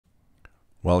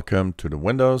Welcome to the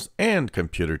Windows and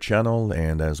Computer channel,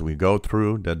 and as we go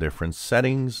through the different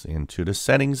settings into the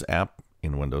Settings app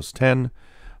in Windows 10,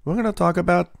 we're going to talk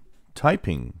about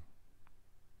typing,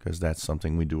 because that's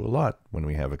something we do a lot when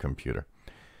we have a computer.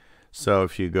 So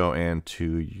if you go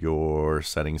into your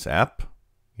Settings app,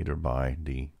 either by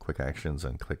the Quick Actions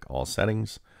and click All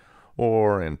Settings,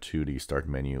 or into the Start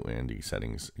menu and the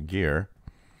Settings gear,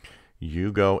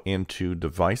 you go into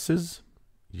Devices,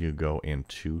 you go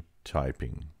into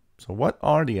Typing. So what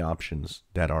are the options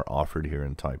that are offered here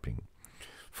in typing?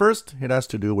 First, it has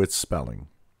to do with spelling.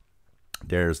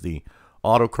 There's the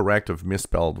autocorrect of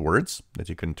misspelled words that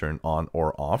you can turn on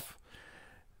or off.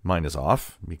 Mine is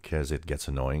off because it gets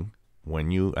annoying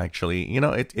when you actually,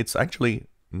 it's actually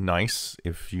nice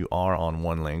if you are on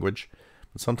one language,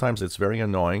 but sometimes it's very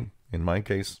annoying. In my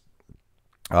case,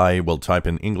 I will type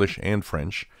in English and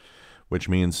French, which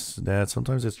means that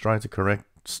sometimes it's trying to correct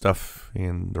stuff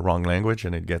in the wrong language,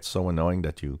 and it gets so annoying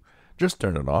that you just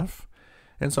turn it off.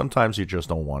 And sometimes you just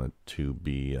don't want it to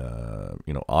be,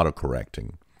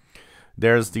 auto-correcting.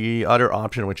 There's the other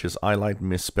option, which is highlight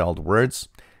misspelled words.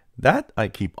 That I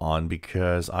keep on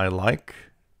because I like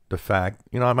the fact,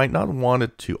 I might not want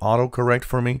it to auto-correct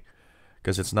for me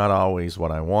because it's not always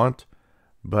what I want,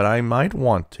 but I might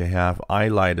want to have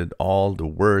highlighted all the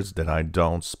words that I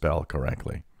don't spell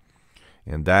correctly.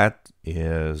 And that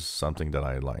is something that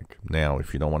I like. Now,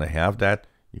 if you don't want to have that,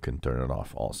 you can turn it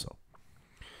off also.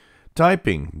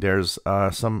 Typing. There's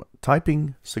some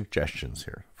typing suggestions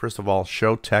here. First of all,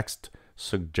 show text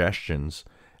suggestions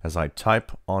as I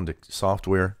type on the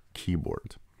software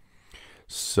keyboard.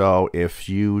 So if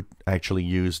you actually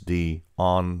use the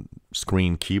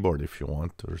on-screen keyboard, if you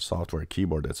want, or software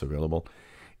keyboard that's available,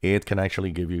 it can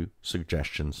actually give you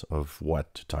suggestions of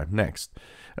what to type next.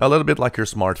 A little bit like your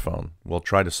smartphone. We'll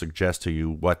try to suggest to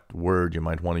you what word you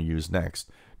might want to use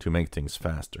next to make things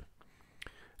faster.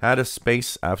 Add a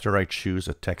space after I choose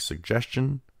a text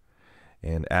suggestion,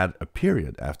 and add a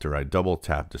period after I double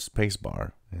tap the space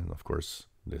bar. And of course,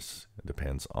 this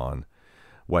depends on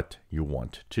what you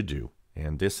want to do.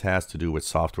 And this has to do with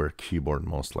software keyboard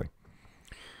mostly.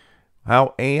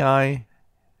 How AI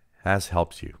has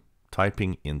helped you.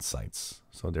 Typing Insights.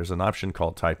 So there's an option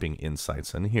called Typing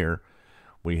Insights, and here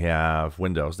we have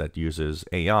Windows that uses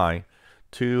AI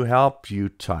to help you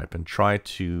type and try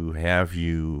to have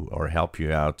you or help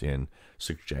you out in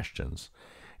suggestions.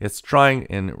 It's trying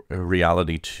in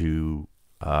reality to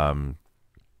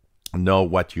know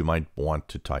what you might want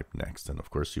to type next. And of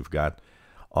course, you've got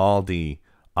all the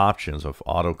options of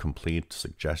autocomplete,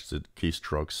 suggested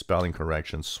keystrokes, spelling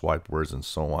corrections, swipe words, and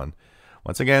so on.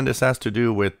 Once again, this has to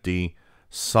do with the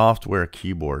software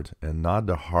keyboard and not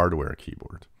the hardware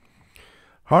keyboard.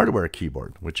 Hardware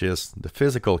keyboard, which is the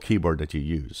physical keyboard that you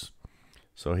use.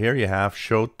 So here you have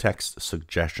show text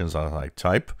suggestions as I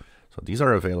type. So these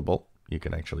are available. You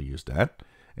can actually use that.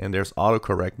 And there's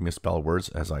autocorrect misspelled words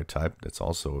as I type. That's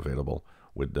also available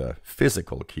with the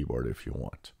physical keyboard if you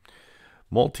want.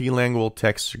 Multilingual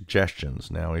text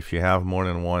suggestions. Now, if you have more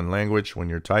than one language when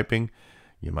you're typing,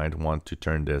 you might want to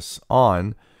turn this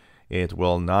on. It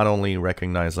will not only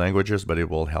recognize languages, but it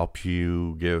will help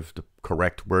you give the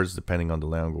correct words depending on the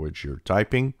language you're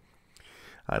typing.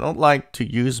 I don't like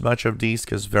to use much of these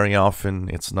because very often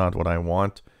it's not what I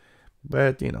want.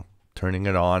 But, turning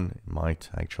it on might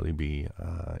actually be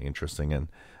interesting. And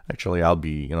actually,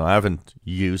 I haven't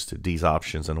used these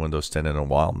options in Windows 10 in a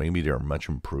while. Maybe they're much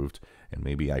improved, and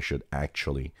maybe I should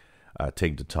actually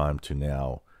take the time to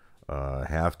now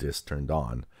have this turned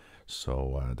on.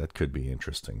 So that could be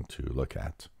interesting to look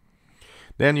at.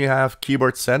 Then you have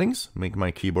keyboard settings. Make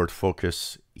my keyboard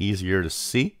focus easier to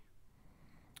see.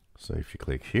 So if you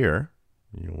click here,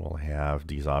 you will have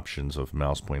these options of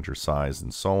mouse pointer size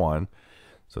and so on.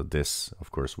 So this,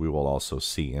 of course, we will also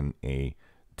see in a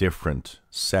different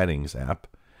settings app.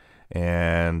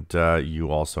 And you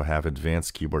also have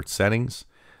advanced keyboard settings.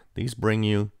 These bring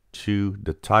you to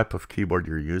the type of keyboard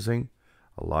you're using.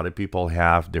 A lot of people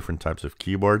have different types of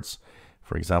keyboards.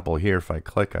 For example, here, if I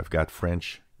click, I've got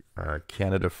French,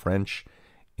 Canada French,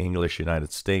 English,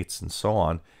 United States, and so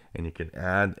on. And you can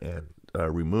add and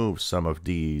remove some of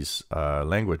these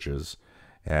languages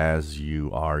as you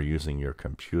are using your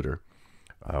computer.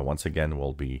 Once again,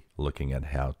 we'll be looking at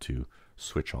how to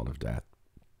switch all of that.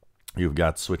 You've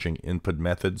got switching input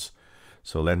methods.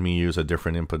 So let me use a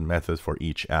different input method for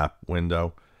each app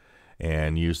window,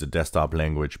 and use the desktop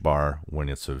language bar when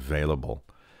it's available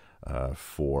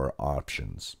for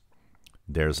options.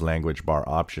 There's language bar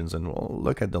options, and we'll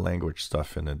look at the language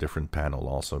stuff in a different panel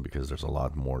also because there's a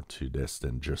lot more to this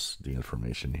than just the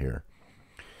information here.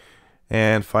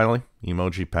 And finally,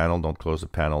 emoji panel. Don't close the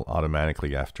panel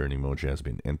automatically after an emoji has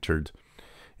been entered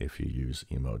if you use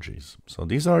emojis. So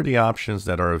these are the options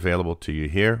that are available to you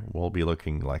here. We'll be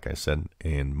looking, like I said,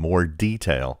 in more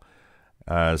detail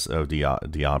as of the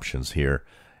options here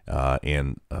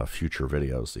in future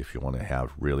videos if you want to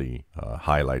have really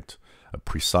a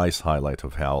precise highlight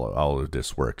of how all of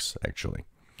this works actually.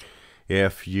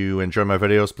 If you enjoy my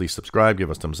videos, please subscribe, give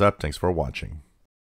us thumbs up. Thanks for watching.